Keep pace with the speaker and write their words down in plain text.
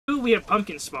we have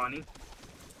pumpkins spawning.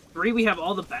 3, we have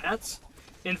all the bats.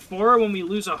 And 4, when we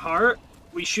lose a heart,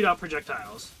 we shoot out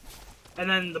projectiles. And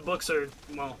then the books are,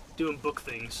 well, doing book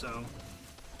things, so...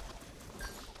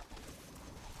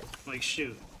 Like,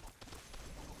 shoot.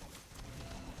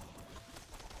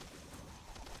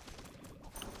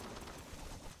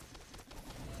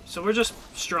 So we're just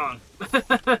strong.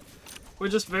 We're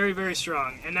just very, very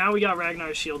strong. And now we got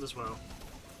Ragnarok's shield as well.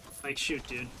 Like, shoot,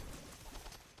 dude.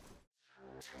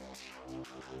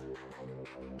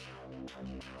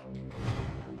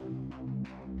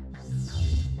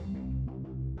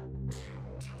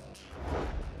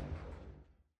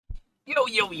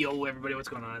 Yo, everybody, what's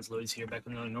going on? It's Lodious here, back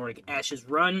with another Nordic Ashes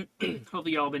run.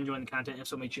 Hopefully you all been enjoying the content. If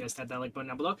so, make sure you guys tap that like button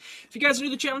down below. If you guys are new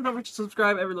to the channel, don't forget to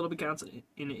subscribe. Every little bit counts, and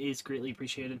it is greatly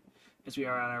appreciated, as we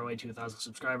are on our way to 1,000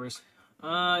 subscribers.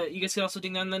 You guys can also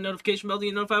ding down the notification bell to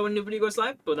get notified when a new video goes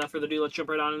live. But without further ado, let's jump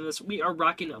right on into this. We are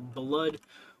rocking Blood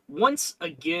once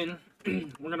again.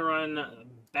 We're going to run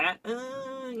Bat.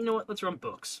 You know what? Let's run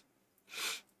Books.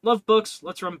 Love books.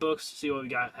 Let's run books. See what we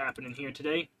got happening here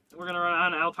today. We're going to run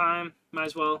on Alpine. Might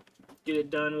as well get it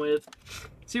done with.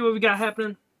 See what we got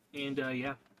happening. And,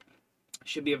 yeah.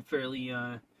 Should be a fairly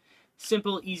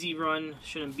simple, easy run.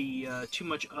 Shouldn't be too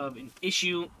much of an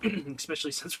issue.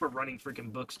 Especially since we're running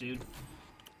freaking books, dude.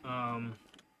 You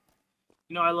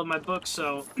know, I love my books,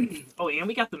 so... Oh, and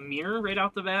we got the mirror right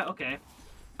off the bat? Okay.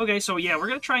 Okay, so, yeah, we're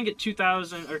going to try and get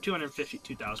 2,000... Or 250...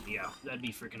 2,000, yeah. That'd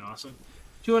be freaking awesome.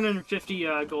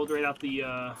 250 gold right out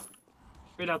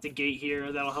the gate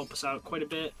here. That'll help us out quite a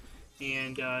bit,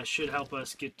 and should help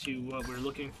us get to what we're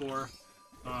looking for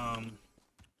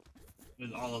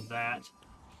with all of that.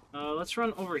 Let's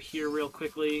run over here real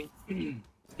quickly.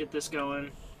 Get this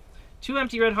going. 2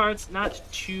 empty red hearts, not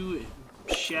too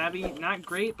shabby, not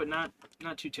great, but not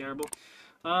too terrible.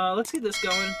 Let's get this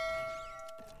going.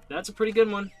 That's a pretty good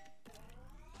one.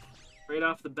 Right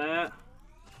off the bat.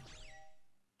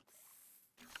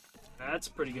 That's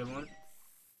a pretty good one.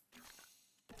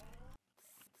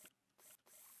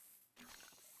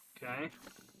 Okay.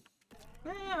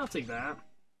 I'll take that.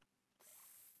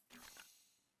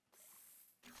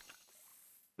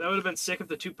 That would have been sick if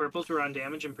the 2 purples were on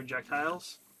damage and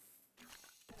projectiles.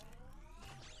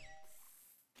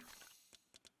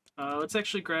 Let's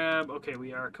actually grab... Okay,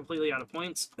 we are completely out of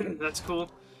points. That's cool.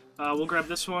 We'll grab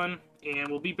this one, and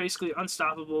we'll be basically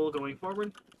unstoppable going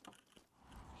forward.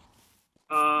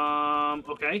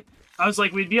 Okay. I was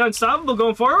like, we'd be unstoppable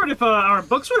going forward if our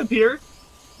books would appear.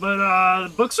 But,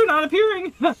 the books are not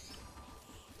appearing.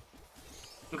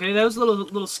 Okay, that was a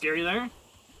little scary there.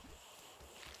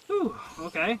 Ooh,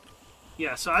 okay.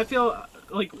 Yeah, so I feel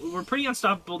like we're pretty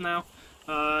unstoppable now.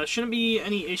 Shouldn't be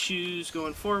any issues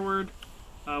going forward.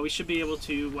 We should be able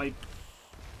to wipe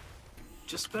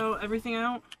just about everything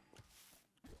out.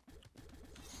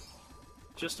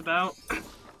 Just about.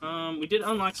 We did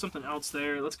unlock something else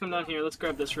there. Let's come down here. Let's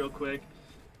grab this real quick.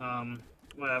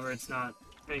 Whatever, it's not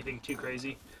anything too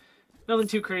crazy. Nothing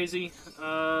too crazy.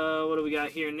 What do we got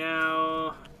here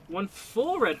now? 1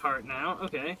 full red heart now.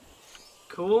 Okay.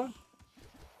 Cool.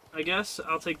 I guess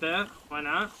I'll take that. Why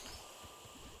not?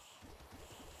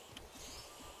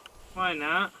 Why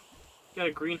not? Got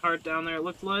a green heart down there, it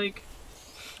looked like.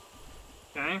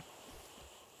 Okay.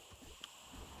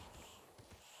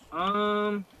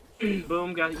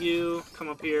 Boom, got you. Come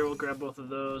up here, we'll grab both of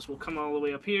those. We'll come all the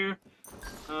way up here.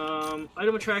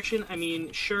 Item attraction, I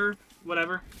mean, sure,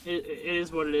 whatever. It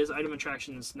is what it is. Item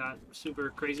attraction is not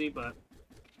super crazy, but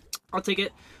I'll take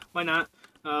it. Why not?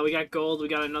 We got gold, we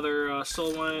got another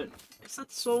soul one. Is that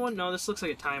the soul one? No, this looks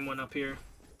like a time one up here.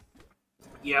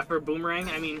 Yeah, for boomerang,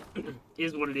 I mean,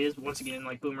 is what it is. Once again,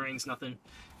 like, boomerang's nothing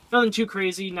too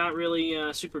crazy, not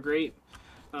really super great.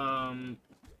 I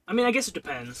mean, I guess it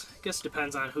depends. I guess it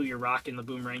depends on who you're rocking. The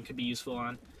boomerang could be useful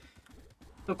on.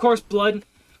 Of course, blood,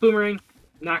 boomerang,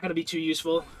 not going to be too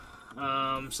useful,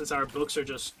 since our books are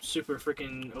just super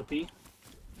freaking OP.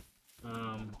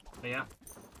 But yeah.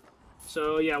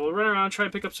 So yeah, we'll run around, try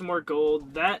to pick up some more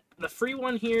gold. The free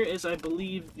one here is, I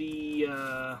believe, the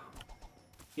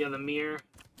the mirror.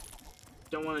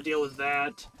 Don't want to deal with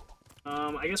that.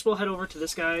 I guess we'll head over to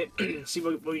this guy, see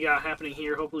what we got happening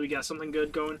here. Hopefully we got something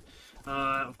good going.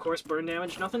 Of course, burn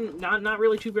damage. Nothing, not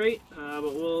really too great,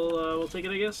 but we'll take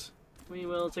it, I guess. We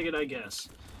will take it, I guess.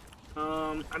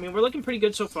 I mean, we're looking pretty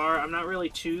good so far. I'm not really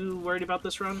too worried about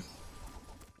this run.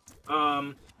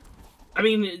 I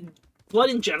mean, blood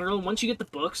in general, once you get the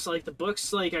books,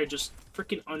 are just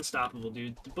freaking unstoppable,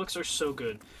 dude. The books are so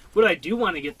good. What I do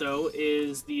want to get, though,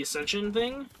 is the Ascension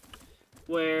thing,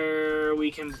 where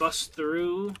we can bust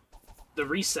through the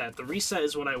reset. The reset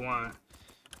is what I want.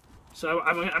 So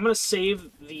I'm going to save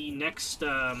the next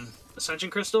Ascension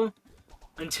Crystal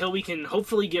until we can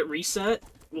hopefully get reset.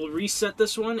 We'll reset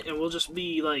this one, and we'll just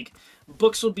be, like...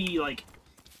 Books will be, like,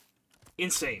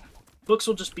 insane. Books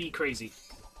will just be crazy.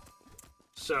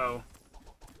 So,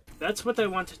 that's what I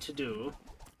wanted to do.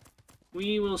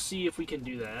 We will see if we can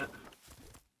do that.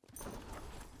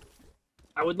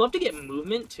 I would love to get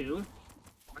movement, too.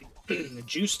 Like,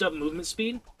 juiced up movement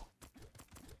speed.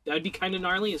 That would be kind of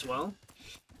gnarly as well.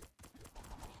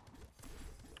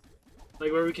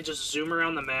 Like, where we could just zoom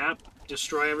around the map,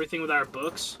 destroy everything with our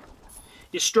books.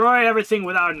 Destroy everything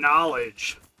without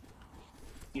knowledge.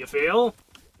 You feel?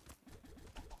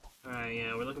 Alright,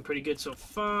 yeah, we're looking pretty good so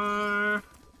far.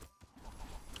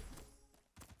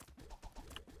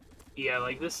 Yeah,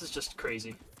 like, this is just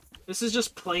crazy. This is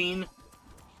just plain...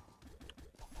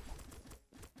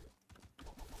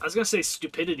 I was gonna say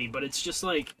stupidity, but it's just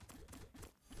like...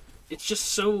 It's just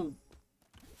so...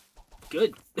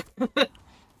 good.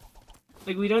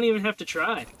 Like, we don't even have to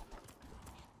try.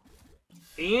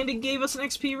 And it gave us an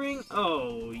XP ring?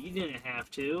 Oh, you didn't have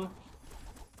to.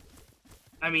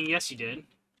 I mean, yes, you did.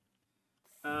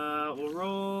 We'll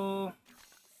roll...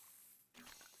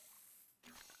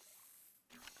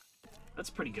 That's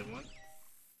a pretty good one.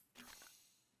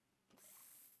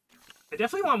 I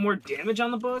definitely want more damage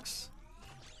on the books.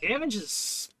 Damage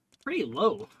is pretty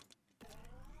low.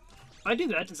 If I do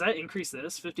that, does that increase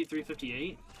this? 53,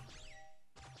 58?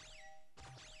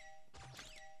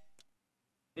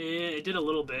 It did a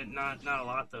little bit, not a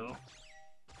lot, though.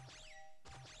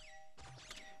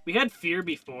 We had fear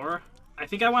before. I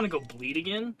think I want to go bleed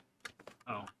again.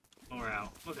 Oh, we're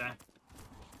out. Okay.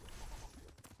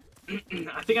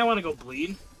 I think I want to go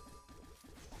bleed.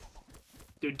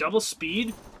 Dude, double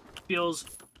speed feels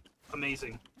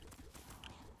amazing.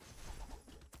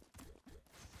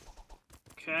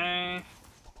 Okay.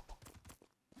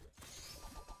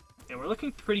 Yeah, we're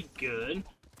looking pretty good.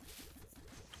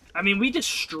 I mean, we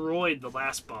destroyed the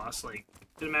last boss, like,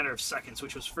 in a matter of seconds,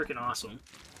 which was freaking awesome.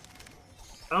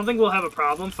 I don't think we'll have a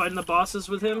problem fighting the bosses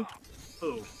with him.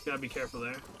 Oh, gotta be careful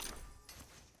there.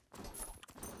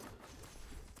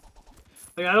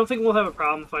 Like, I don't think we'll have a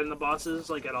problem fighting the bosses,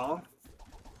 like, at all.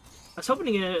 I was hoping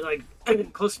to get,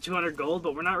 like, close to 200 gold,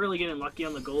 but we're not really getting lucky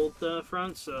on the gold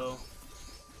front, so...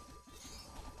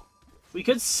 We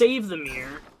could save the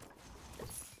mirror,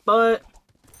 but...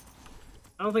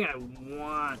 I don't think I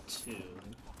want to.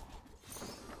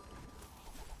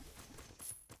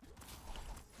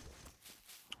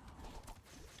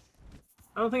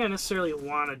 I don't think I necessarily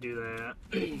want to do that.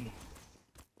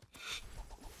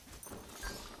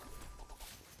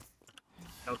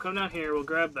 I'll come down here, we'll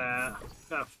grab that.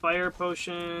 Got a fire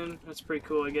potion. That's pretty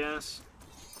cool, I guess.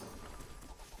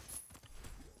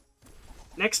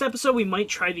 Next episode, we might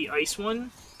try the ice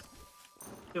one.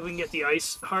 If we can get the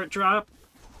ice heart drop.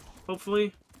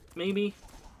 Hopefully. Maybe.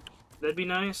 That'd be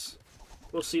nice.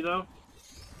 We'll see, though.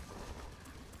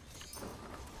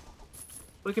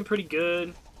 Looking pretty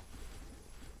good.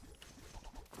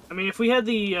 I mean, if we had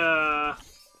the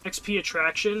XP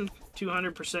attraction,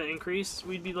 200% increase,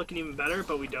 we'd be looking even better,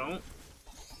 but we don't.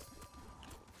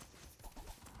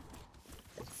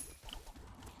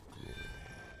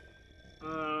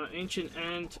 Ancient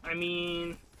End, I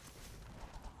mean...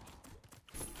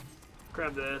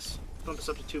 Grab this. Bump us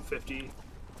up to 250.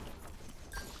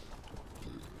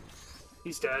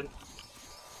 He's dead.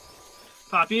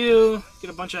 Pop you. Get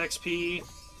a bunch of XP.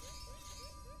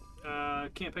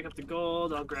 Can't pick up the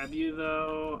gold. I'll grab you,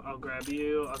 though. I'll grab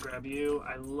you. I'll grab you.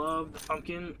 I love the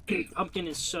pumpkin. Pumpkin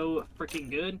is so freaking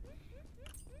good.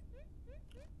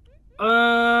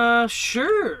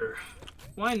 Sure.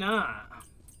 Why not?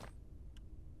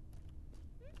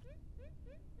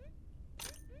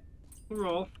 We'll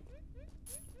roll.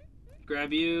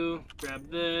 Grab you. Grab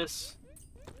this.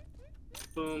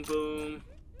 Boom, boom.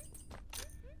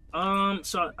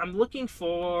 So I'm looking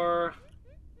for...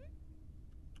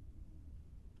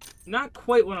 Not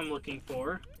quite what I'm looking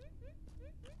for.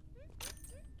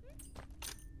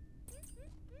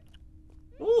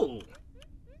 Ooh!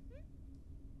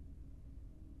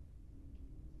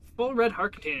 Full red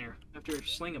heart container after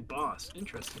slaying a boss.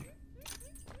 Interesting.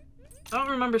 I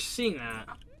don't remember seeing that.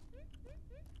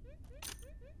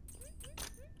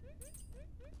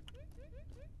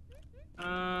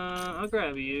 I'll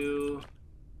grab you.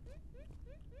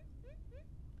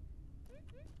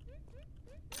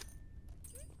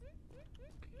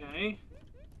 Okay.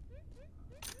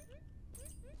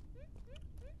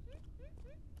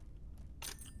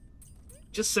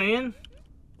 Just saying.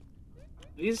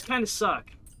 These kind of suck.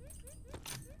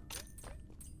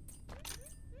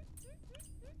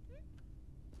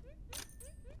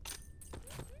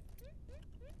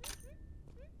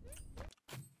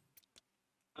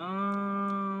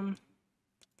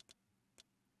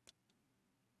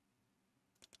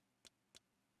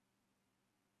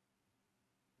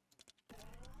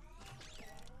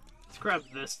 grab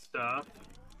this stuff.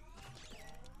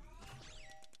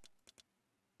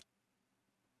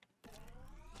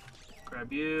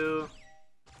 Grab you.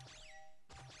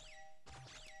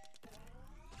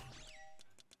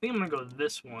 I think I'm gonna go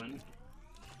this one.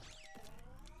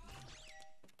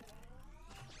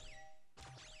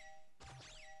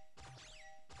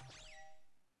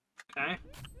 Okay.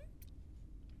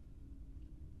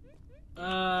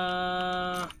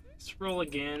 Let's roll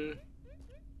again.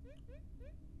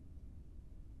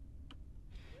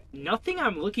 Nothing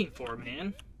I'm looking for,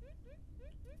 man.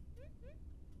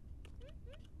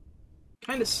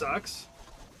 Kinda sucks.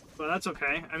 But that's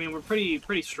okay. I mean, we're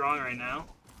pretty strong right now.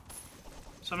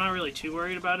 So I'm not really too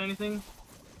worried about anything.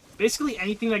 Basically,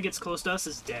 anything that gets close to us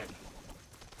is dead.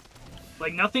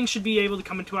 Like, nothing should be able to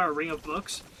come into our ring of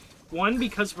books. One,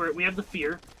 because we have the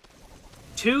fear.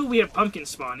 Two, we have pumpkin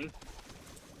spawning.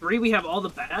 Three, we have all the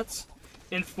bats.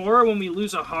 And four, when we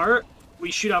lose a heart,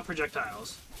 we shoot out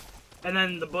projectiles. And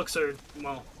then the books are,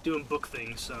 well, doing book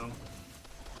things, so...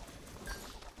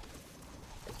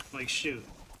 Like, shoot.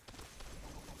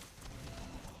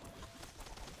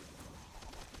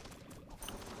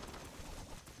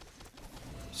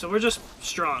 So we're just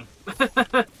strong.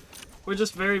 We're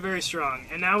just very, very strong.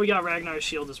 And now we got Ragnar's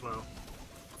shield as well.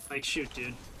 Like, shoot,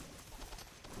 dude.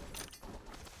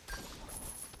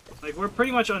 Like, we're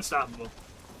pretty much unstoppable.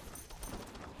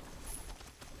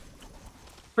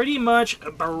 Pretty much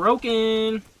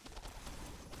broken.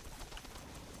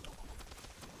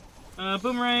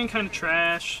 Boomerang, kind of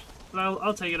trash. But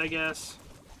I'll take it, I guess.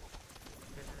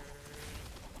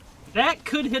 That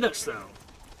could hit us, though.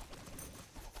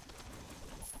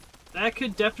 That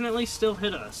could definitely still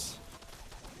hit us.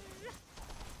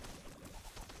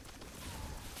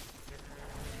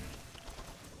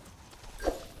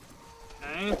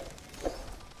 Okay.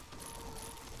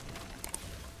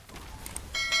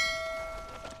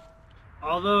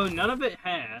 Although none of it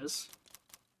has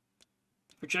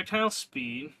projectile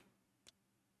speed.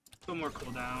 A little more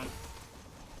cooldown.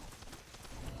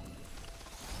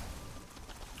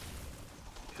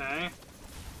 Okay.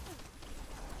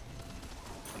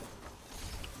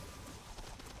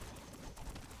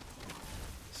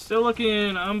 Still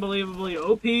looking unbelievably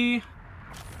OP,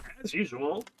 as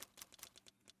usual.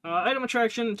 Item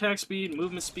attraction, attack speed,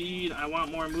 movement speed. I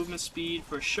want more movement speed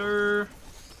for sure.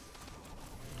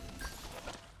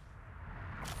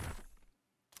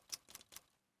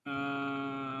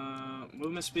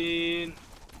 Movement speed.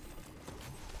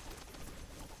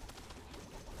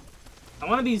 I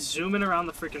want to be zooming around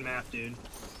the freaking map, dude.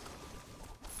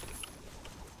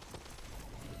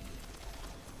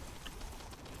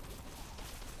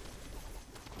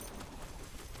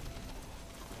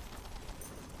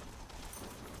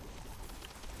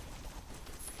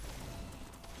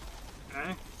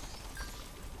 Okay.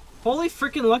 Holy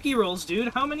freaking lucky rolls, dude.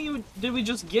 How many did we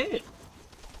just get?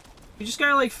 We just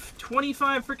got like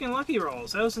 25 freaking lucky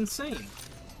rolls. That was insane.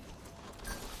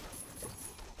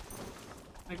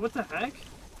 Like, what the heck?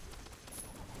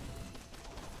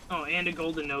 Oh, and a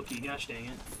golden Noki. Gosh dang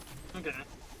it. Okay.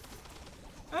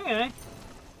 Okay.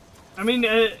 I mean,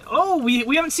 oh,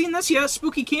 we haven't seen this yet.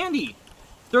 Spooky candy.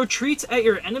 Throw treats at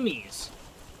your enemies.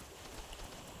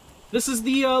 This is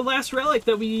the last relic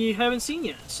that we haven't seen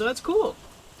yet, so that's cool.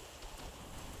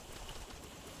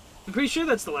 I'm pretty sure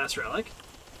that's the last relic.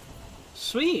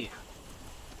 Sweet.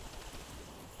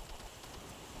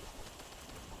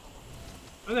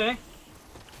 Okay.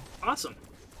 Awesome.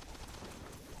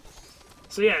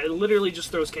 So yeah, it literally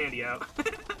just throws candy out.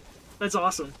 That's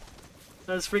awesome.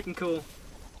 That's freaking cool.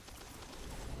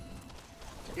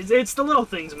 It's the little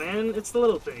things, man. It's the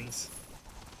little things.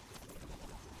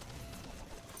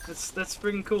 That's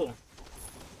freaking cool.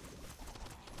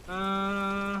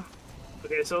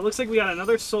 Okay, so it looks like we got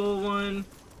another soul one.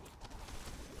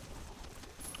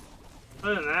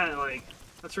 Other than that, like,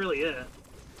 that's really it.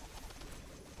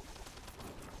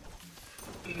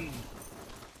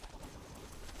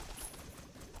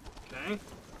 Okay.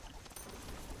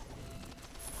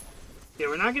 Yeah,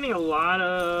 we're not getting a lot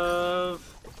of...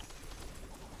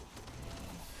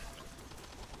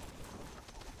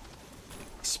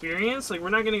 experience. Like, we're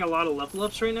not getting a lot of level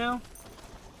ups right now.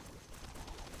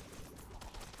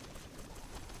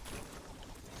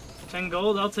 $10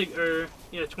 gold, I'll take, or,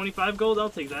 yeah, 25 gold, I'll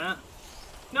take that.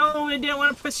 No, I didn't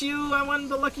want to press you. I wanted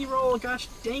the lucky roll. Gosh,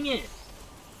 dang it.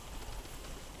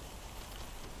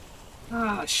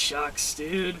 Ah, shucks,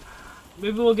 dude.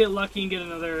 Maybe we'll get lucky and get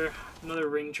another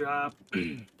ring drop.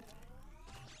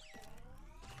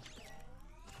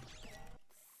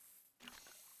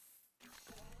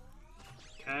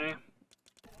 Okay.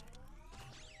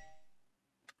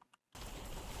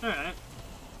 Alright.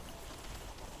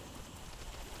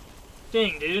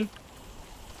 Dang, dude.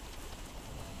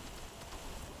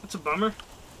 That's a bummer.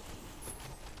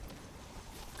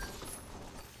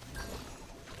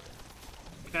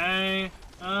 Okay.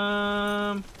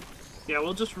 Yeah,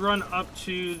 we'll just run up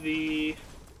to the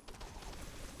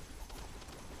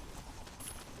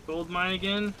gold mine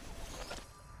again.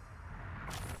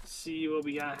 See what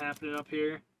we got happening up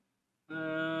here.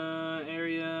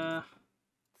 Area.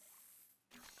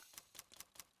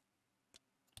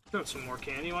 Throw some more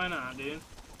candy, why not, dude?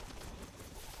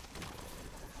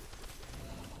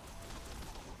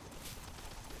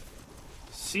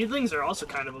 Seedlings are also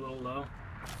kind of a little low.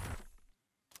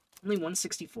 Only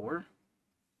 164.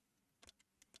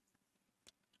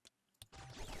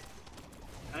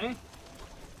 Okay.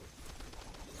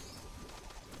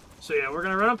 So yeah, we're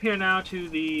gonna run up here now to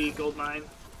the gold mine.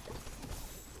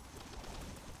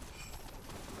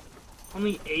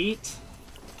 Only 8?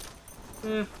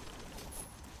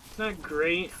 Not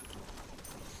great.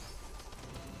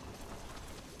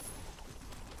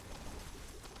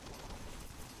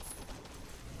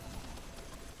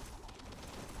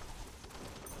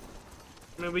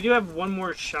 I mean, we do have one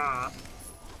more shop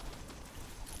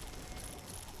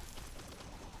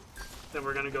that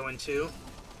we're gonna go into.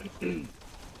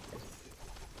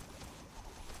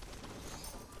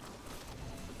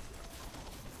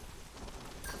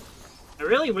 I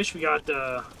really wish we got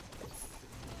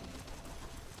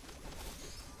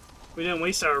we didn't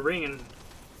waste our ring and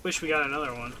wish we got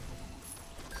another one.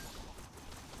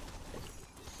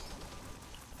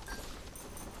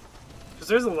 Because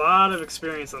there's a lot of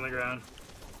experience on the ground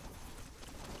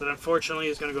that unfortunately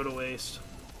is going to go to waste.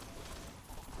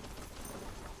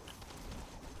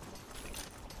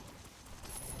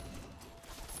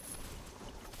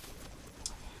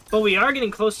 But we are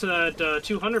getting close to that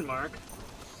 200 mark.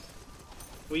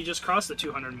 We just crossed the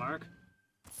 200 mark.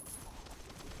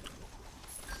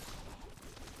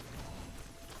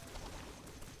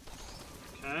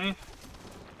 Okay.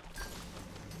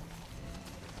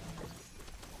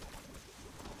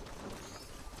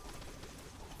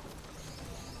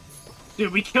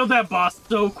 Dude, we killed that boss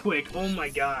so quick. Oh my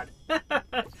god.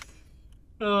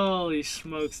 Holy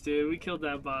smokes, dude. We killed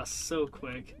that boss so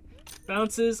quick.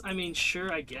 Bounces? I mean,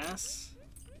 sure, I guess.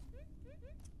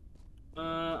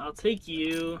 I'll take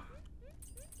you.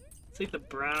 Take the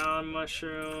brown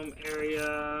mushroom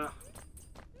area.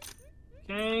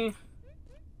 Okay.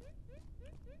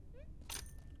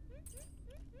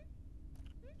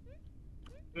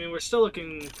 I mean, we're still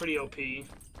looking pretty OP.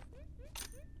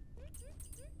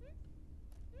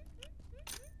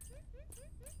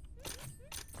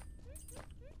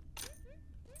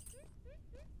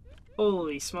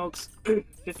 Holy smokes.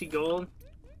 50 gold.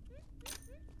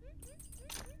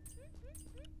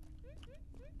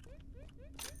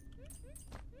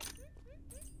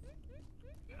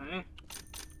 Okay.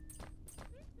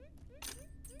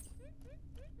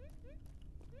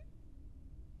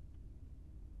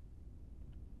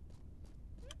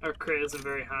 Our crit isn't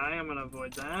very high. I'm gonna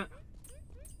avoid that.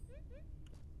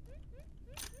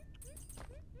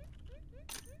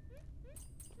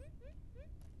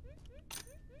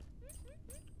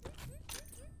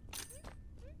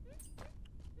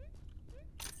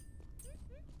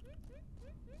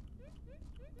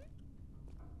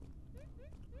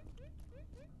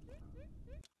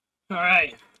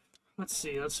 Alright. Let's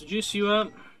see. Let's juice you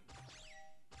up.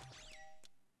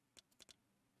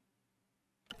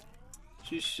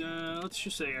 Let's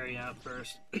just say area up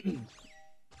first. And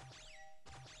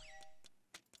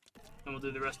we'll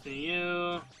do the rest of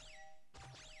you.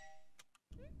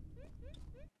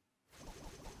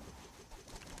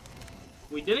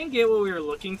 We didn't get what we were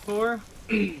looking for,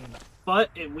 but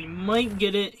we might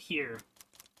get it here.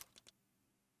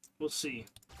 We'll see.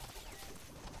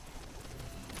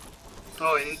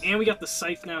 Oh, and we got the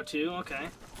scythe now too, okay.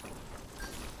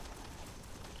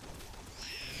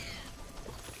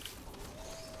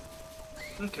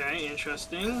 Okay,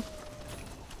 interesting.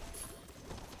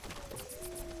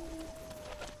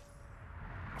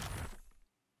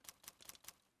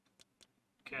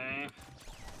 Okay.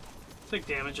 Take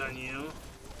damage on you.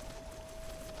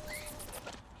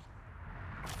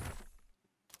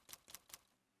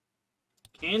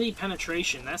 Candy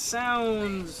penetration. That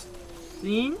sounds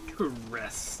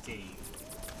interesting.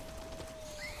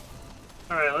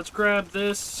 Alright, let's grab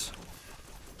this.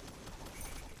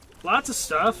 Lots of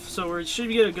stuff, so we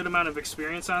should get a good amount of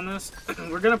experience on this.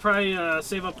 We're gonna probably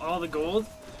save up all the gold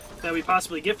that we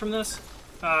possibly get from this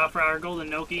for our golden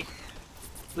Noki,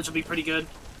 which will be pretty good,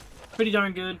 pretty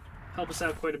darn good. Help us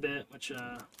out quite a bit, which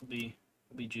will be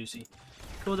juicy.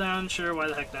 Cooldown, sure, why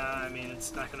the heck not? I mean,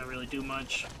 it's not gonna really do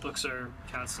much. Books are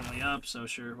constantly up, so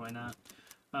sure, why not?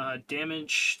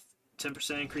 Damage,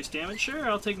 10% increased damage. Sure,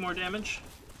 I'll take more damage.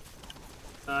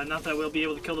 Not that we'll be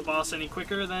able to kill the boss any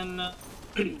quicker than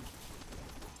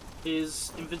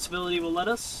his invincibility will let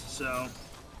us, so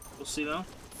we'll see though.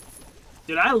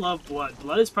 Dude, I love Blood.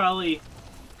 Blood is probably...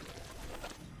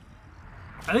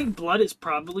 I think Blood is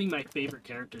probably my favorite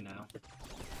character now.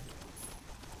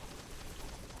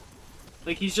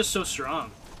 Like, he's just so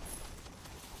strong.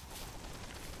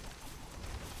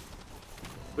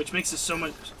 Which makes it so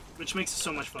much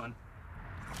fun.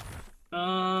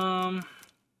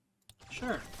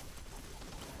 Sure.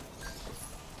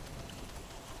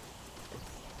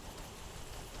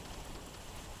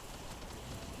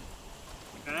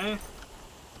 Okay.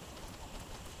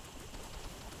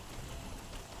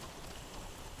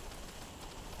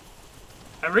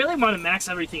 I really want to max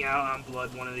everything out on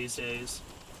Blood one of these days.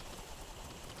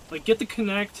 Like, get the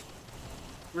Connect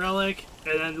relic,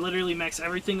 and then literally max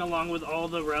everything along with all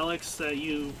the relics that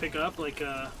you pick up, like,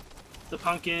 the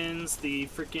pumpkins, the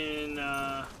freaking,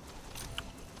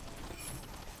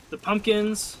 the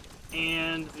pumpkins,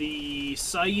 and the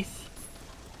scythe,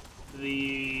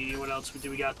 what else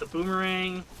do we got? The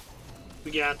boomerang,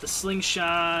 we got the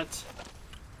slingshot,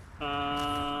 what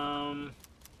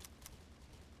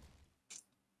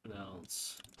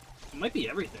else? It might be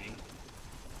everything.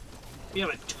 We have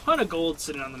a ton of gold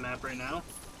sitting on the map right now.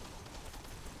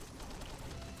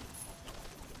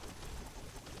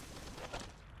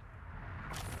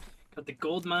 Got the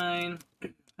gold mine,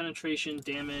 penetration,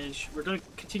 damage. We're going to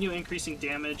continue increasing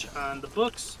damage on the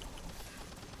books.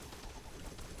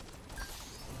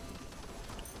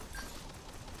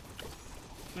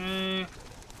 Okay.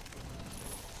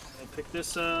 I'll pick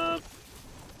this up.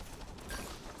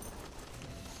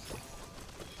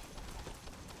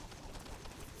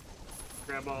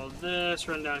 Grab all of this,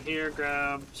 run down here,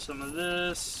 grab some of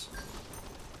this.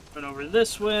 Run over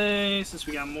this way, since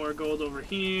we got more gold over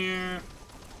here.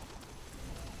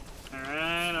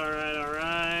 Alright, alright,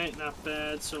 alright. Not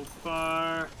bad so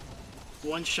far.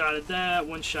 One shot at that,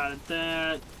 one shot at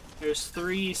that. There's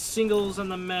 3 singles on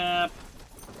the map.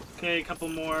 Okay, a couple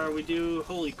more. We do...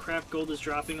 Holy crap, gold is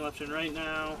dropping left and right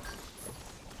now.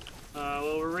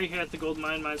 Well, we're right here at the gold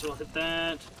mine. Might as well hit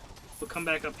that. We'll come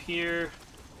back up here.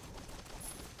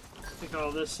 Pick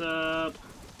all this up.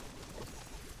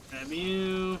 Grab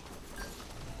you.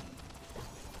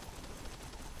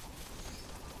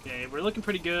 Okay, we're looking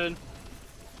pretty good.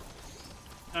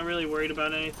 Not really worried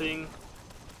about anything.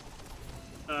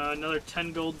 Another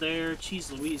 10 gold there.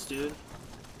 Jeez Louise, dude.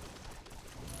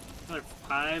 Another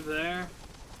 5 there.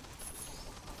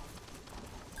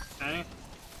 Okay.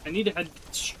 I need to head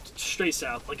straight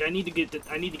south. Like, I need to get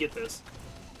this.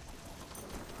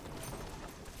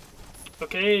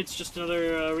 Okay, it's just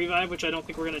another revive, which I don't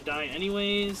think we're gonna die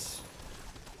anyways.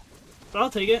 But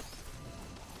I'll take it.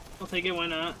 I'll take it, why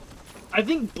not? I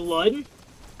think Blood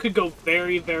could go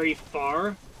very, very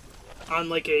far on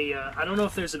like a, I don't know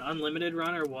if there's an unlimited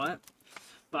run or what,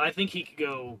 but I think he could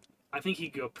go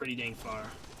pretty dang far.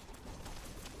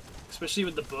 Especially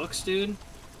with the books, dude.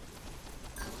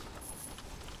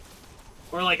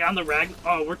 Or like on the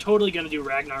oh, we're totally gonna do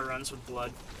Ragnarok runs with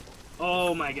Blood.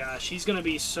 Oh my gosh, he's gonna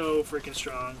be so freaking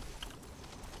strong.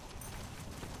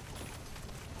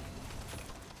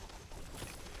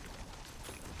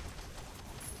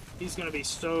 He's gonna be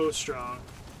so strong.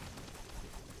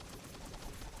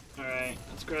 Alright,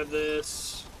 let's grab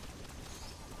this.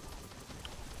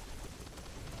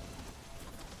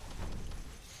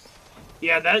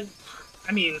 Yeah, that...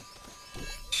 I mean...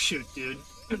 Shoot, dude.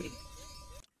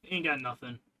 Ain't got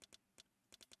nothing.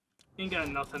 Ain't got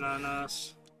nothing on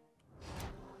us.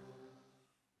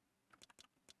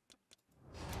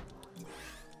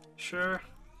 Sure.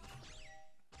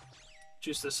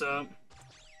 Juice this up.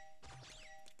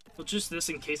 We'll juice this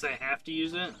in case I have to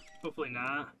use it. Hopefully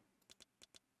not.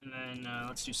 And then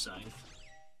let's do Scythe.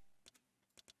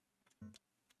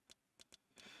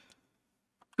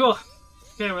 Cool.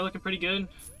 Okay, we're looking pretty good.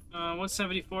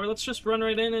 174. Let's just run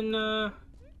right in and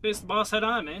face the boss head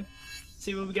on, man.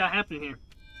 See what we got happening here.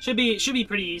 Should be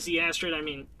pretty easy, Astrid. I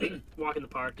mean, walk in the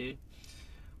park, dude.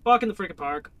 Walk in the freaking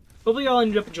park. Hopefully y'all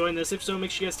ended up enjoying this. If so,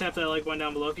 make sure you guys tap that like button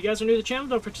down below. If you guys are new to the channel,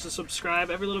 don't forget to subscribe.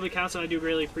 Every little bit counts, and I do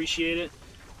really appreciate it.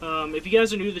 If you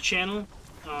guys are new to the channel,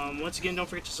 once again, don't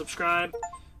forget to subscribe.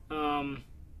 Turn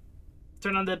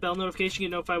on that bell notification,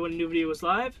 get notified when a new video is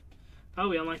live. Oh,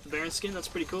 we unlocked the Baron skin. That's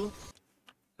pretty cool.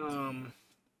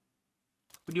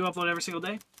 We do upload every single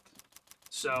day.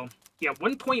 So, yeah,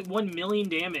 1.1 million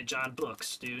damage on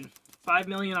books, dude. 5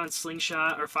 million on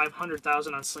Slingshot, or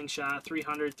 500,000 on Slingshot,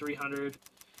 300, 300.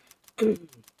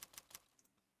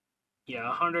 Yeah,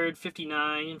 100,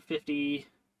 59, 50.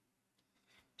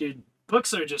 Dude,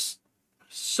 books are just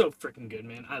so freaking good,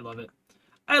 man. I love it.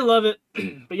 I love it.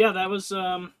 But yeah, that was,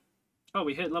 oh,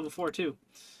 we hit level 4 too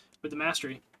with the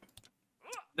mastery.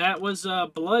 That was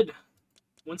Blood.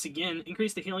 Once again,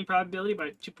 increase the healing probability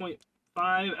by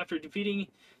 2.5 after defeating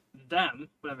them,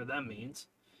 whatever that means.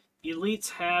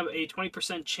 Elites have a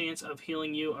 20% chance of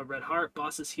healing you a red heart.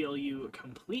 Bosses heal you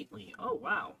completely. Oh,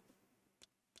 wow.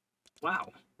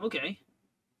 Wow. Okay.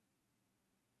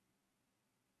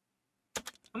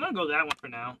 I'm gonna go that one for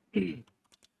now. I'm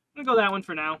gonna go that one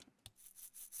for now.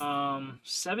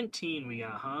 17 we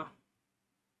got, huh?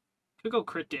 Could go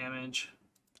crit damage.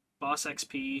 Boss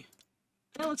XP.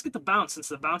 Yeah, let's get the bounce, since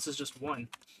the bounce is just 1.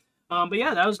 But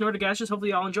yeah, that was Nordic Ashes. Hopefully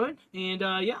y'all enjoyed. And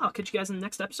yeah, I'll catch you guys in the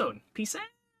next episode. Peace out.